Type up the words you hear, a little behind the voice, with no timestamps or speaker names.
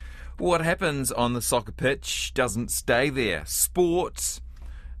What happens on the soccer pitch doesn't stay there. Sport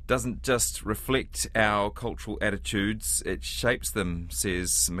doesn't just reflect our cultural attitudes, it shapes them,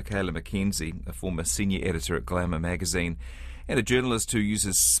 says Macaela Mackenzie, a former senior editor at Glamour magazine and a journalist who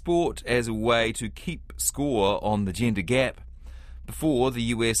uses sport as a way to keep score on the gender gap. Before the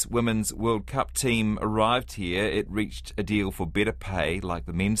US Women's World Cup team arrived here, it reached a deal for better pay like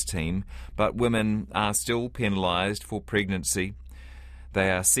the men's team, but women are still penalised for pregnancy. They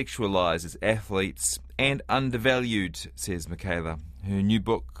are sexualised as athletes and undervalued, says Macaela. Her new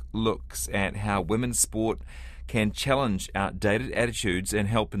book looks at how women's sport can challenge outdated attitudes and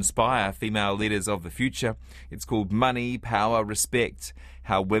help inspire female leaders of the future. It's called Money, Power, Respect,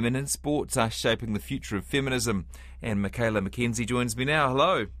 How Women in Sports Are Shaping the Future of Feminism. And Macaela Mackenzie joins me now.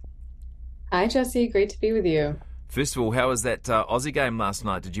 Hello. Hi, Jesse. Great to be with you. First of all, how was that Aussie game last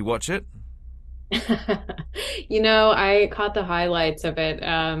night? Did you watch it? I caught the highlights of it.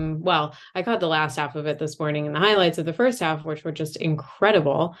 I caught the last half of it this morning and the highlights of the first half, which were just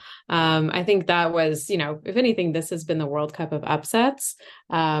incredible. I think that was, if anything, this has been the World Cup of upsets.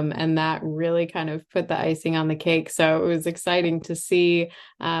 And that really kind of put the icing on the cake. So it was exciting to see,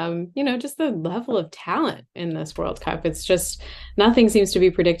 just the level of talent in this World Cup. It's just nothing seems to be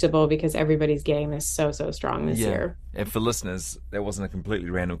predictable because everybody's game is so strong this year. And for listeners, that wasn't a completely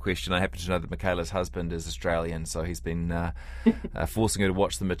random question. I happen to know that Michaela's husband is Australian, so he's been forcing her to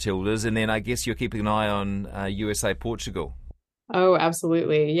watch the Matildas. And then I guess you're keeping an eye on USA-Portugal. Oh,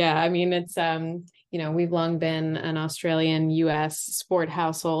 absolutely. Yeah. I mean, it's, we've long been an Australian-US sport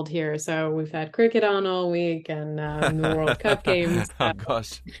household here. So we've had cricket on all week and the World Cup games. Oh,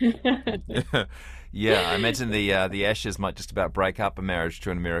 gosh. Yeah, I imagine the Ashes might just about break up a marriage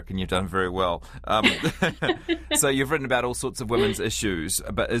to an American. You've done very well. So you've written about all sorts of women's issues,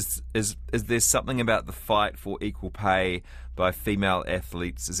 but is there something about the fight for equal pay by female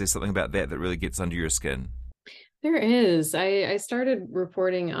athletes? Is there something about that really gets under your skin? There is. I started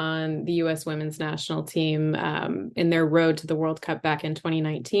reporting on the U.S. women's national team in their road to the World Cup back in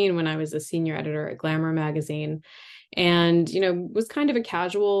 2019 when I was a senior editor at Glamour magazine. And, was kind of a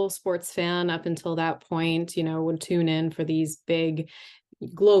casual sports fan up until that point, would tune in for these big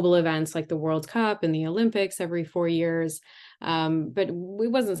global events like the World Cup and the Olympics every 4 years. But it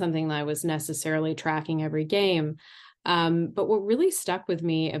wasn't something that I was necessarily tracking every game. But what really stuck with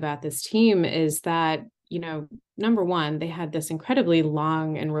me about this team is that, number one, they had this incredibly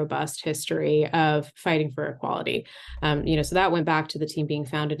long and robust history of fighting for equality. So that went back to the team being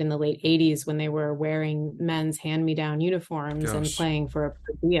founded in the late 80s when they were wearing men's hand-me-down uniforms and playing for a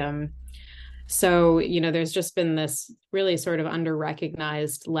per diem. So, there's just been this really sort of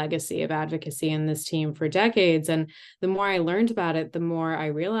under-recognized legacy of advocacy in this team for decades. And the more I learned about it, the more I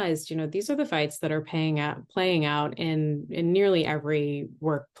realized, these are the fights that are playing out in nearly every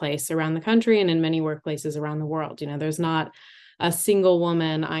workplace around the country and in many workplaces around the world. There's not a single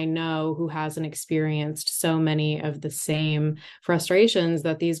woman I know who hasn't experienced so many of the same frustrations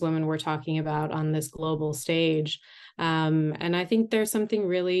that these women were talking about on this global stage. And I think there's something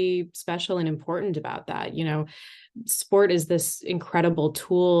really special and important about that. Sport is this incredible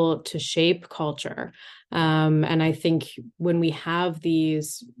tool to shape culture. And I think when we have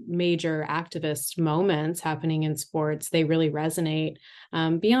these major activist moments happening in sports, they really resonate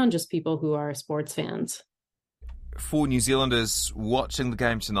beyond just people who are sports fans. For New Zealanders watching the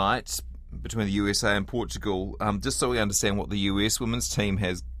game tonight between the USA and Portugal, just so we understand what the US women's team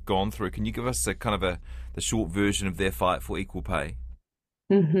has gone through, can you give us the short version of their fight for equal pay?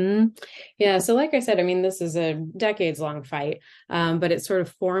 Mm-hmm. Yeah. So like I said, this is a decades-long fight, but it sort of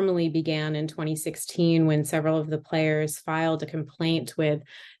formally began in 2016 when several of the players filed a complaint with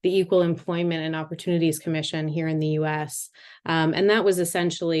the Equal Employment and Opportunities Commission here in the U.S. And that was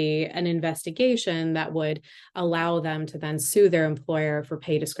essentially an investigation that would allow them to then sue their employer for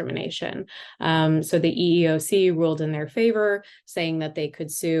pay discrimination. So the EEOC ruled in their favor, saying that they could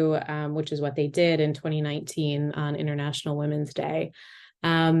sue, which is what they did in 2019 on International Women's Day.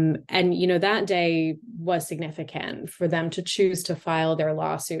 That day was significant for them to choose to file their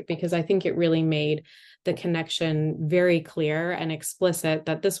lawsuit because I think it really made the connection very clear and explicit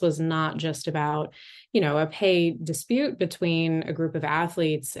that this was not just about, a pay dispute between a group of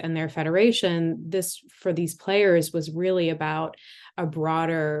athletes and their federation. This, for these players, was really about a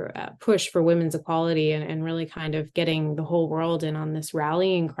broader push for women's equality and really kind of getting the whole world in on this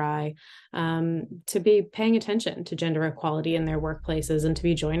rallying cry to be paying attention to gender equality in their workplaces and to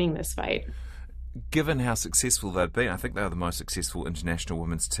be joining this fight. Given how successful they've been, I think they are the most successful international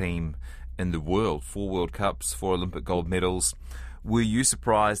women's team in the world. 4 World Cups, 4 Olympic gold medals. Were you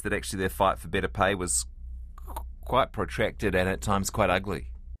surprised that actually their fight for better pay was quite protracted and at times quite ugly?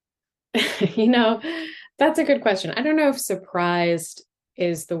 You know, that's a good question. I don't know if surprised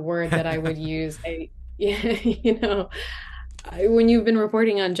is the word that I would use. Yeah, when you've been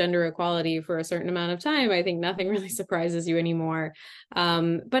reporting on gender equality for a certain amount of time, I think nothing really surprises you anymore.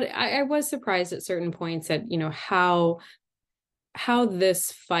 But I was surprised at certain points at, how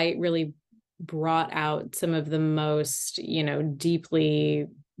this fight really brought out some of the most, deeply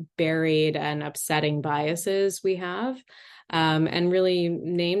buried and upsetting biases we have, and really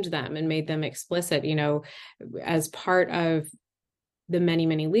named them and made them explicit, as part of the many,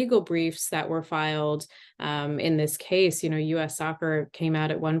 many legal briefs that were filed in this case. U.S. Soccer came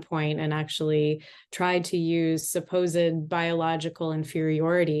out at one point and actually tried to use supposed biological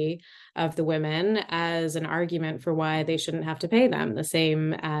inferiority of the women as an argument for why they shouldn't have to pay them the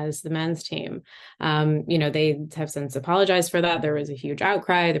same as the men's team. They have since apologized for that. There was a huge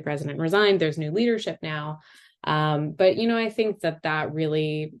outcry. The president resigned. There's new leadership now. But I think that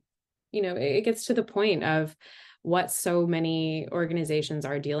really, it gets to the point of what so many organizations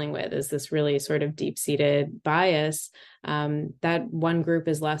are dealing with is this really sort of deep-seated bias, that one group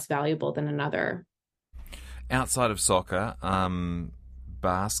is less valuable than another. Outside of soccer,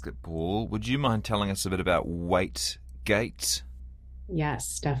 basketball, would you mind telling us a bit about Weightgate?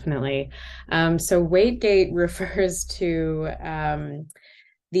 Yes, definitely. So Weightgate refers to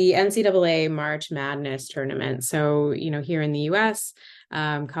the NCAA March Madness tournament. So, here in the US,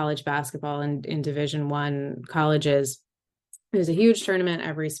 college basketball in Division I colleges, there's a huge tournament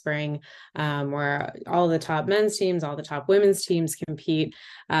every spring, where all the top men's teams, all the top women's teams compete.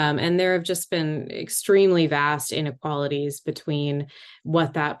 And there have just been extremely vast inequalities between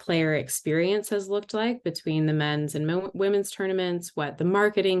what that player experience has looked like between the men's and women's tournaments, what the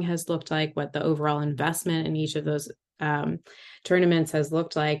marketing has looked like, what the overall investment in each of those tournaments has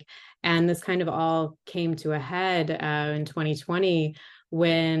looked like. And this kind of all came to a head in 2020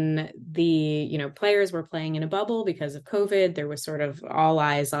 when the players were playing in a bubble because of COVID. There was sort of all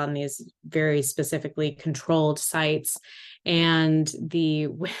eyes on these very specifically controlled sites. And the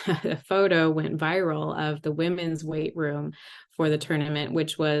photo went viral of the women's weight room for the tournament,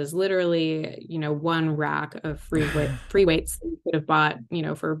 which was literally, one rack of free weights that you could have bought,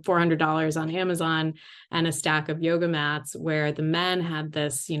 for $400 on Amazon, and a stack of yoga mats, where the men had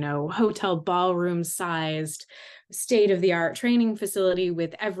this, hotel ballroom sized state-of-the-art training facility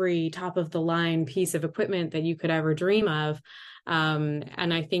with every top of the line piece of equipment that you could ever dream of.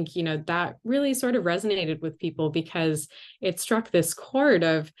 And I think, that really sort of resonated with people because it struck this chord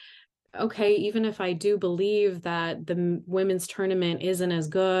of, okay, even if I do believe that the women's tournament isn't as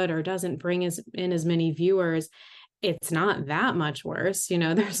good or doesn't bring in as many viewers, it's not that much worse.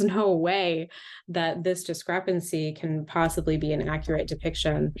 There's no way that this discrepancy can possibly be an accurate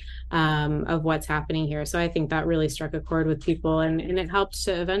depiction of what's happening here. So I think that really struck a chord with people, and it helped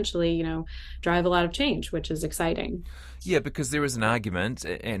to eventually, drive a lot of change, which is exciting. Yeah, because there is an argument,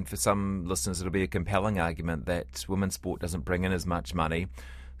 and for some listeners it'll be a compelling argument, that women's sport doesn't bring in as much money.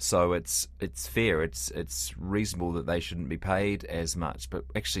 So it's fair, it's reasonable that they shouldn't be paid as much. But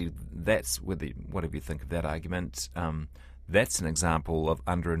actually, that's whatever you think of that argument, that's an example of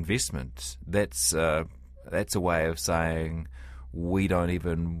underinvestment. That's a way of saying we don't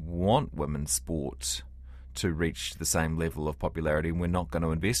even want women's sport to reach the same level of popularity, and we're not going to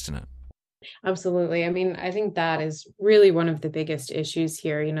invest in it. Absolutely. I mean, I think that is really one of the biggest issues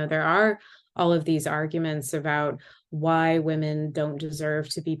here. There are all of these arguments about why women don't deserve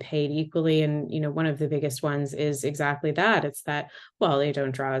to be paid equally. And, one of the biggest ones is exactly that. It's that, well, they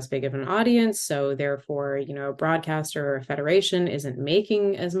don't draw as big of an audience. So therefore, a broadcaster or a federation isn't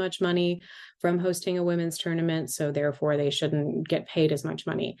making as much money from hosting a women's tournament. So therefore, they shouldn't get paid as much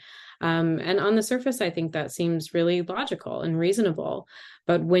money. And on the surface, I think that seems really logical and reasonable.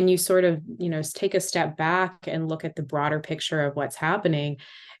 But when you sort of, take a step back and look at the broader picture of what's happening,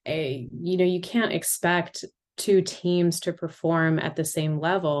 you can't expect two teams to perform at the same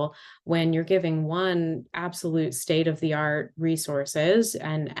level when you're giving one absolute state-of-the-art resources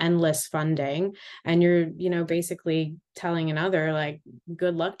and endless funding, and you're, basically telling another, like,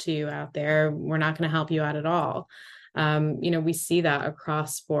 good luck to you out there. We're not going to help you out at all. We see that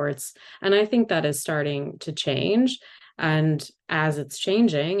across sports, and I think that is starting to change. And as it's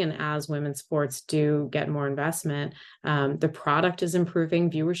changing, and as women's sports do get more investment, the product is improving,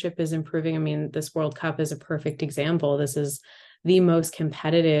 viewership is improving. I mean, this World Cup is a perfect example. This is the most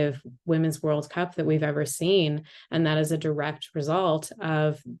competitive women's World Cup that we've ever seen. And that is a direct result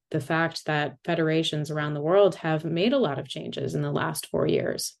of the fact that federations around the world have made a lot of changes in the last 4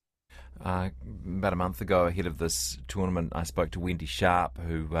 years. About a month ago, ahead of this tournament, I spoke to Wendy Sharp,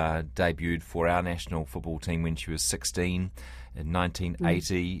 who debuted for our national football team when she was 16, in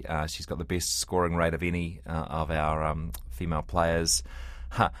 1980. She's got the best scoring rate of any of our female players.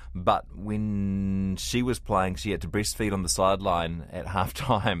 But when she was playing, she had to breastfeed on the sideline at half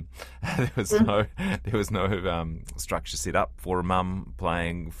time. There was no structure set up for a mum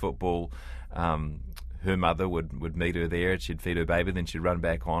playing football. Her mother would meet her there, she'd feed her baby, then she'd run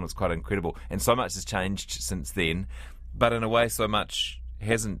back on. It's quite incredible. And so much has changed since then. But in a way, so much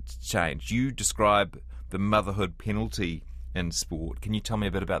hasn't changed. You describe the motherhood penalty in sport. Can you tell me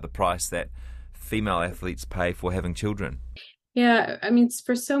a bit about the price that female athletes pay for having children? Yeah, I mean,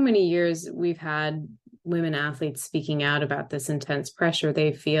 for so many years, we've had women athletes speaking out about this intense pressure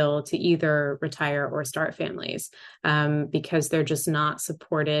they feel to either retire or start families, because they're just not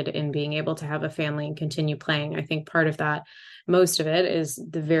supported in being able to have a family and continue playing. I think part of that, most of it, is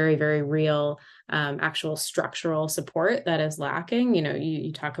the very, very real actual structural support that is lacking.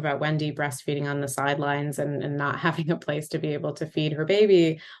 You talk about Wendy breastfeeding on the sidelines and not having a place to be able to feed her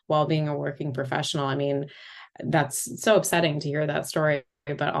baby while being a working professional. I mean, that's so upsetting to hear that story,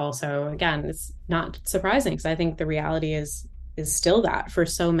 but also, again, it's not surprising because I think the reality is still that for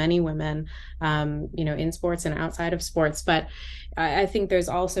so many women, in sports and outside of sports. But I think there's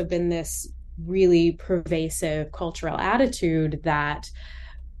also been this really pervasive cultural attitude that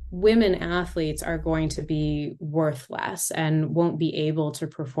women athletes are going to be worth less and won't be able to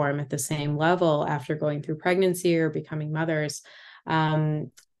perform at the same level after going through pregnancy or becoming mothers.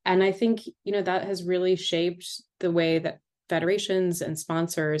 And I think, that has really shaped the way that federations and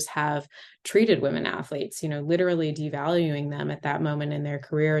sponsors have treated women athletes, literally devaluing them at that moment in their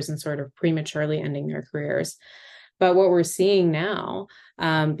careers and sort of prematurely ending their careers. But what we're seeing now,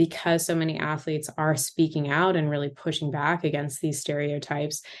 because so many athletes are speaking out and really pushing back against these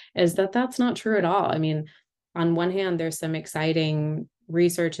stereotypes, is that that's not true at all. I mean, on one hand, there's some exciting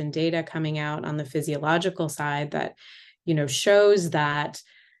research and data coming out on the physiological side that, shows that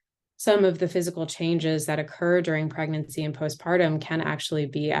some of the physical changes that occur during pregnancy and postpartum can actually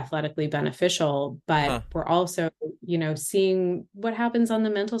be athletically beneficial. But we're also, seeing what happens on the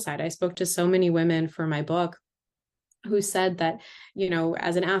mental side. I spoke to so many women for my book who said that,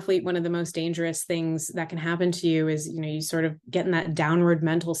 as an athlete, one of the most dangerous things that can happen to you is, you sort of get in that downward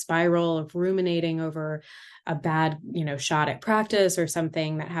mental spiral of ruminating over a bad, shot at practice or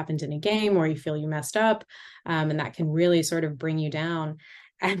something that happened in a game where you feel you messed up. And that can really sort of bring you down.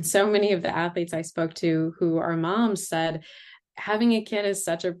 And so many of the athletes I spoke to who are moms said having a kid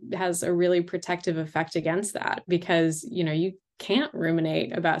has a really protective effect against that, because, you can't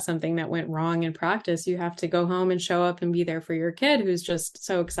ruminate about something that went wrong in practice. You have to go home and show up and be there for your kid who's just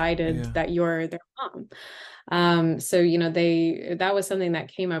so excited that you're their mom. So, that was something that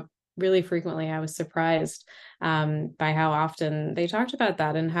came up really frequently. I was surprised by how often they talked about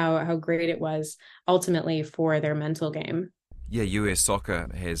that and how great it was ultimately for their mental game. Yeah, US Soccer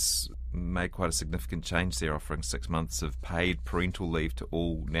has made quite a significant change there, offering 6 months of paid parental leave to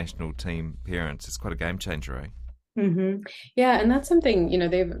all national team parents. It's quite a game changer, eh? Mm-hmm. Yeah, and that's something,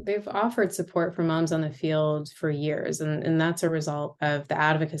 they've offered support for moms on the field for years, and that's a result of the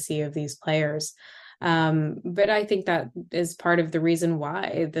advocacy of these players. But I think that is part of the reason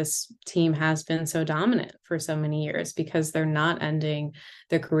why this team has been so dominant for so many years, because they're not ending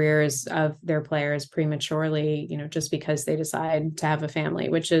the careers of their players prematurely, just because they decide to have a family,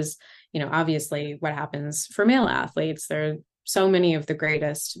 which is, obviously what happens for male athletes. There are so many of the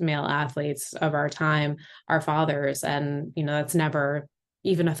greatest male athletes of our time are fathers, and, that's never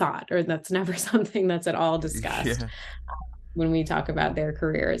even a thought, or that's never something that's at all discussed. When we talk about their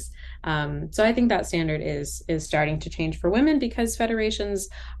careers. So I think that standard is starting to change for women, because federations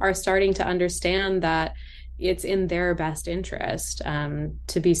are starting to understand that it's in their best interest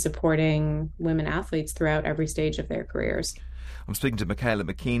to be supporting women athletes throughout every stage of their careers. I'm speaking to Macaela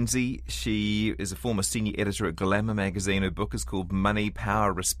Mackenzie. She is a former senior editor at Glamour magazine. Her book is called Money,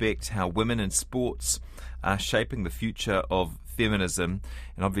 Power, Respect: How Women in Sports Are Shaping the Future of Feminism.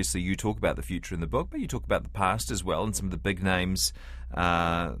 And obviously you talk about the future in the book, but you talk about the past as well, and some of the big names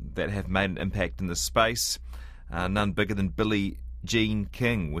that have made an impact in this space. None bigger than Billie Jean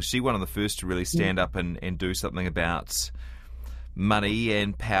King. Was she one of the first to really stand up and do something about money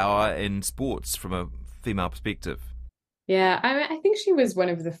and power in sports from a female perspective? Yeah, I think she was one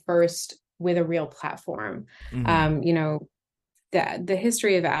of the first with a real platform. Mm-hmm. The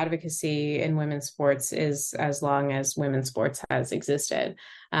history of advocacy in women's sports is as long as women's sports has existed.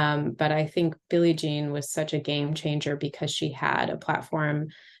 But I think Billie Jean was such a game changer because she had a platform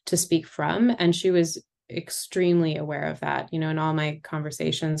to speak from, and she was extremely aware of that. In all my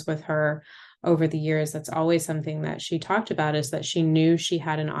conversations with her over the years, that's always something that she talked about, is that she knew she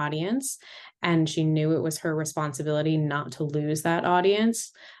had an audience, And she knew it was her responsibility not to lose that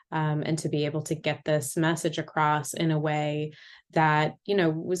audience, and to be able to get this message across in a way that,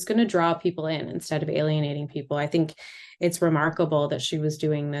 was going to draw people in instead of alienating people. I think it's remarkable that she was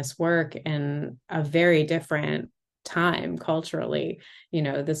doing this work in a very different time culturally.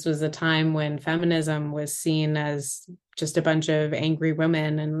 This was a time when feminism was seen as just a bunch of angry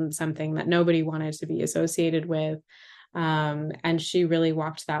women and something that nobody wanted to be associated with. And she really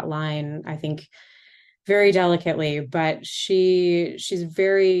walked that line, I think, very delicately, but she's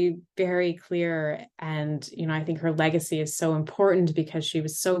very, very clear. And, I think her legacy is so important because she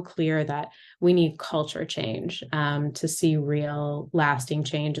was so clear that we need culture change, to see real lasting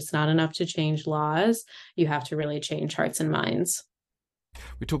change. It's not enough to change laws. You have to really change hearts and minds.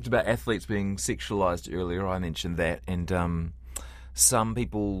 We talked about athletes being sexualized earlier. I mentioned that. And some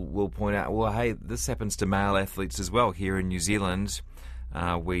people will point out, well, hey, this happens to male athletes as well. Here in New Zealand,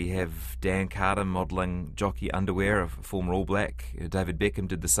 we have Dan Carter modelling jockey underwear, a former All Black. David Beckham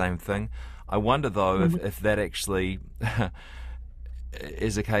did the same thing. I wonder, though, if that actually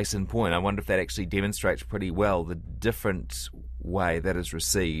is a case in point. I wonder if that actually demonstrates pretty well the different way that is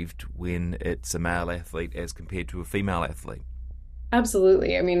received when it's a male athlete as compared to a female athlete.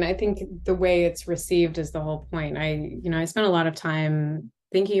 Absolutely. I mean, I think the way it's received is the whole point. I spent a lot of time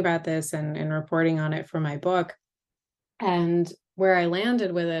thinking about this and reporting on it for my book. And where I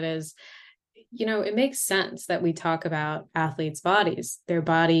landed with it is, it makes sense that we talk about athletes' bodies. Their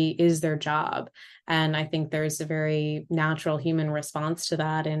body is their job. And I think there's a very natural human response to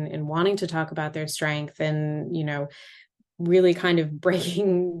that in wanting to talk about their strength and, really kind of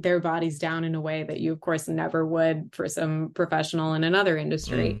breaking their bodies down in a way that you, of course, never would for some professional in another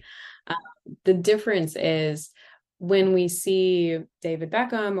industry. The difference is when we see David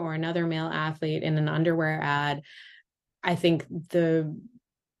Beckham or another male athlete in an underwear ad, I think the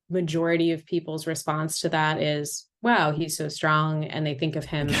majority of people's response to that is, wow, he's so strong. And they think of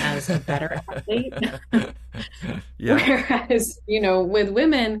him as a better athlete. Whereas, with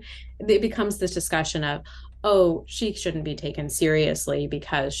women, it becomes this discussion of, oh, she shouldn't be taken seriously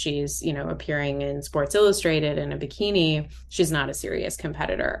because she's, appearing in Sports Illustrated in a bikini. She's not a serious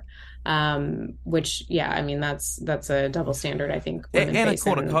competitor. Which, yeah, I mean, that's a double standard, I think. Anna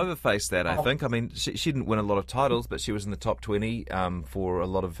Kournikova faced that, I think. I mean, she didn't win a lot of titles, but she was in the top 20 for a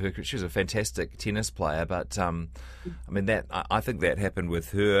lot of her. She was a fantastic tennis player, but I mean, I think that happened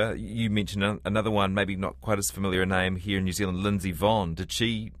with her. You mentioned another one, maybe not quite as familiar a name here in New Zealand, Lindsey Vonn. Did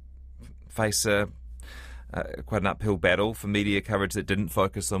she face quite an uphill battle for media coverage that didn't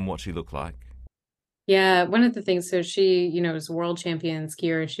focus on what she looked like? Yeah, one of the things, so she, was a world champion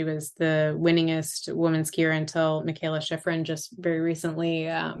skier. She was the winningest woman skier until Macaela Mackenzie just very recently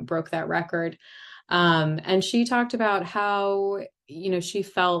broke that record. And she talked about how, she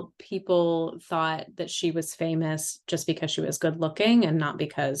felt people thought that she was famous just because she was good looking and not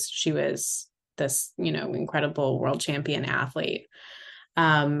because she was this, incredible world champion athlete.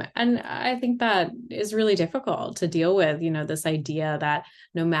 And I think that is really difficult to deal with, this idea that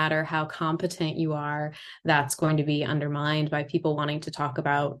no matter how competent you are, that's going to be undermined by people wanting to talk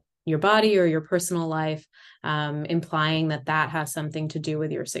about your body or your personal life, implying that that has something to do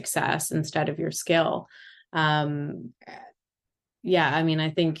with your success instead of your skill. Yeah, I mean,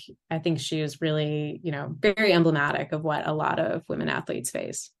 I think she is really, very emblematic of what a lot of women athletes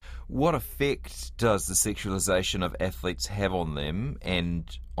face. What effect does the sexualization of athletes have on them and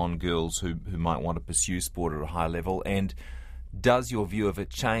on girls who might want to pursue sport at a high level? And does your view of it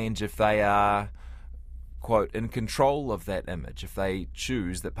change if they are, quote, in control of that image, if they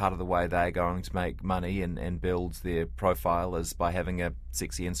choose that part of the way they're going to make money and build their profile is by having a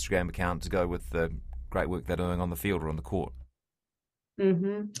sexy Instagram account to go with the great work they're doing on the field or on the court?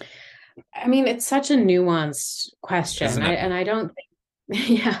 Mm-hmm. I mean, it's such a nuanced question, and I don't think,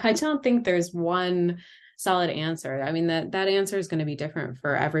 yeah, I don't think there's one solid answer. I mean, that answer is going to be different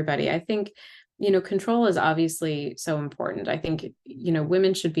for everybody. I think, control is obviously so important. I think,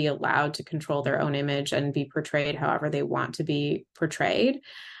 women should be allowed to control their own image and be portrayed however they want to be portrayed.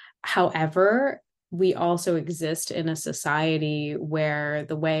 However, we also exist in a society where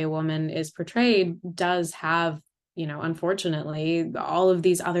the way a woman is portrayed does have, unfortunately, all of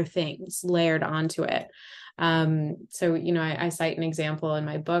these other things layered onto it. So, I cite an example in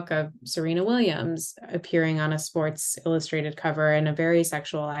my book of Serena Williams appearing on a Sports Illustrated cover in a very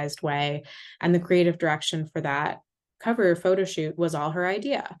sexualized way. And the creative direction for that cover photo shoot was all her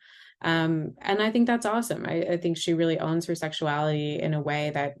idea. And I think that's awesome. I think she really owns her sexuality in a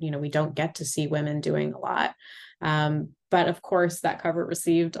way that, we don't get to see women doing a lot. But of course, that cover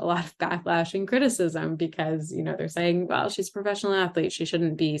received a lot of backlash and criticism because, they're saying, well, she's a professional athlete. She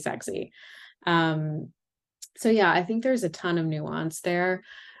shouldn't be sexy. Um, so yeah, I think there's a ton of nuance there.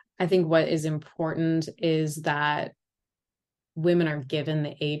 I think what is important is that women are given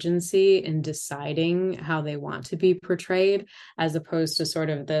the agency in deciding how they want to be portrayed, as opposed to sort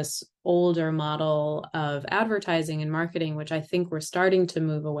of this older model of advertising and marketing, which I think we're starting to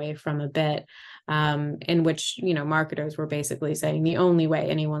move away from a bit, in which, marketers were basically saying the only way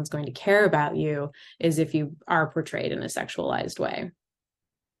anyone's going to care about you is if you are portrayed in a sexualized way.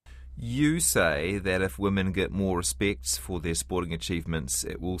 You say that if women get more respect for their sporting achievements,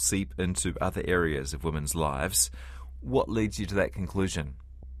 it will seep into other areas of women's lives. What leads you to that conclusion?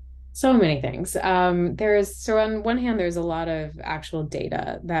 So many things. So on one hand, there's a lot of actual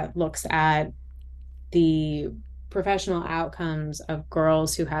data that looks at the professional outcomes of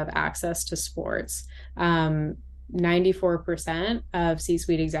girls who have access to sports. 94% of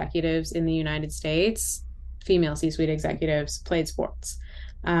C-suite executives in the United States, female C-suite executives, played sports.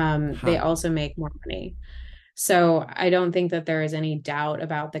 They Huh. also make more money. So I don't think that there is any doubt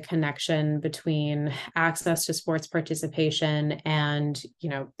about the connection between access to sports participation and,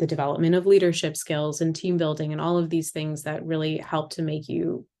 the development of leadership skills and team building and all of these things that really help to make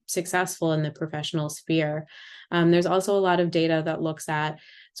you successful in the professional sphere. There's also a lot of data that looks at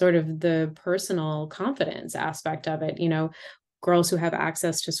sort of the personal confidence aspect of it. Girls who have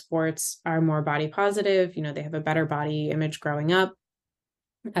access to sports are more body positive, they have a better body image growing up,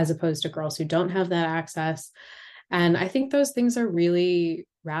 as opposed to girls who don't have that access. And I think those things are really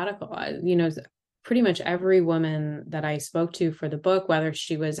radical. Pretty much every woman that I spoke to for the book, whether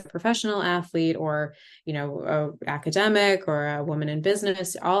she was a professional athlete or, a academic or a woman in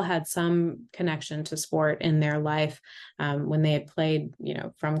business, all had some connection to sport in their life, when they had played,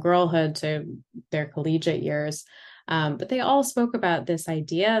 from girlhood to their collegiate years. But they all spoke about this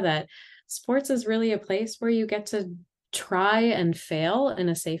idea that sports is really a place where you get to try and fail in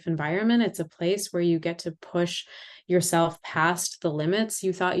a safe environment. It's a place where you get to push yourself past the limits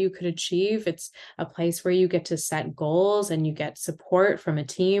you thought you could achieve. It's a place where you get to set goals and you get support from a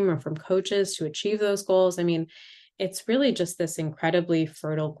team or from coaches to achieve those goals. I mean, it's really just this incredibly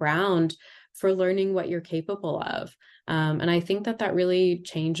fertile ground for learning what you're capable of. And I think that that really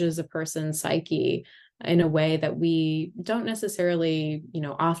changes a person's psyche in a way that we don't necessarily,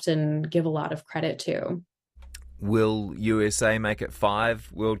 often give a lot of credit to. Will USA make it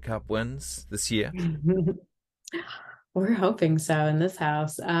 5 World Cup wins this year? We're hoping so in this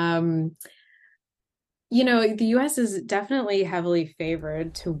house. The US is definitely heavily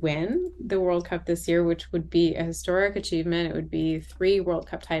favored to win the World Cup this year, which would be a historic achievement. It would be 3 World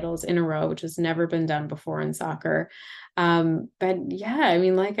Cup titles in a row, which has never been done before in soccer. But yeah, I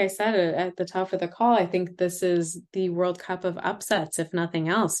mean, like I said at the top of the call, I think this is the World Cup of upsets, if nothing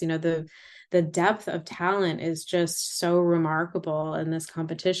else. The depth of talent is just so remarkable in this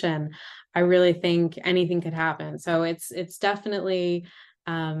competition. I really think anything could happen. So it's definitely,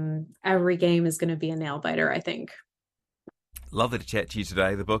 every game is going to be a nail biter, I think. Lovely to chat to you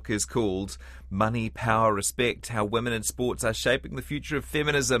today. The book is called Money, Power, Respect, How Women in Sports Are Shaping the Future of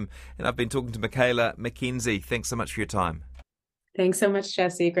Feminism. And I've been talking to Macaela Mackenzie. Thanks so much for your time. Thanks so much,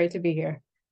 Jesse. Great to be here.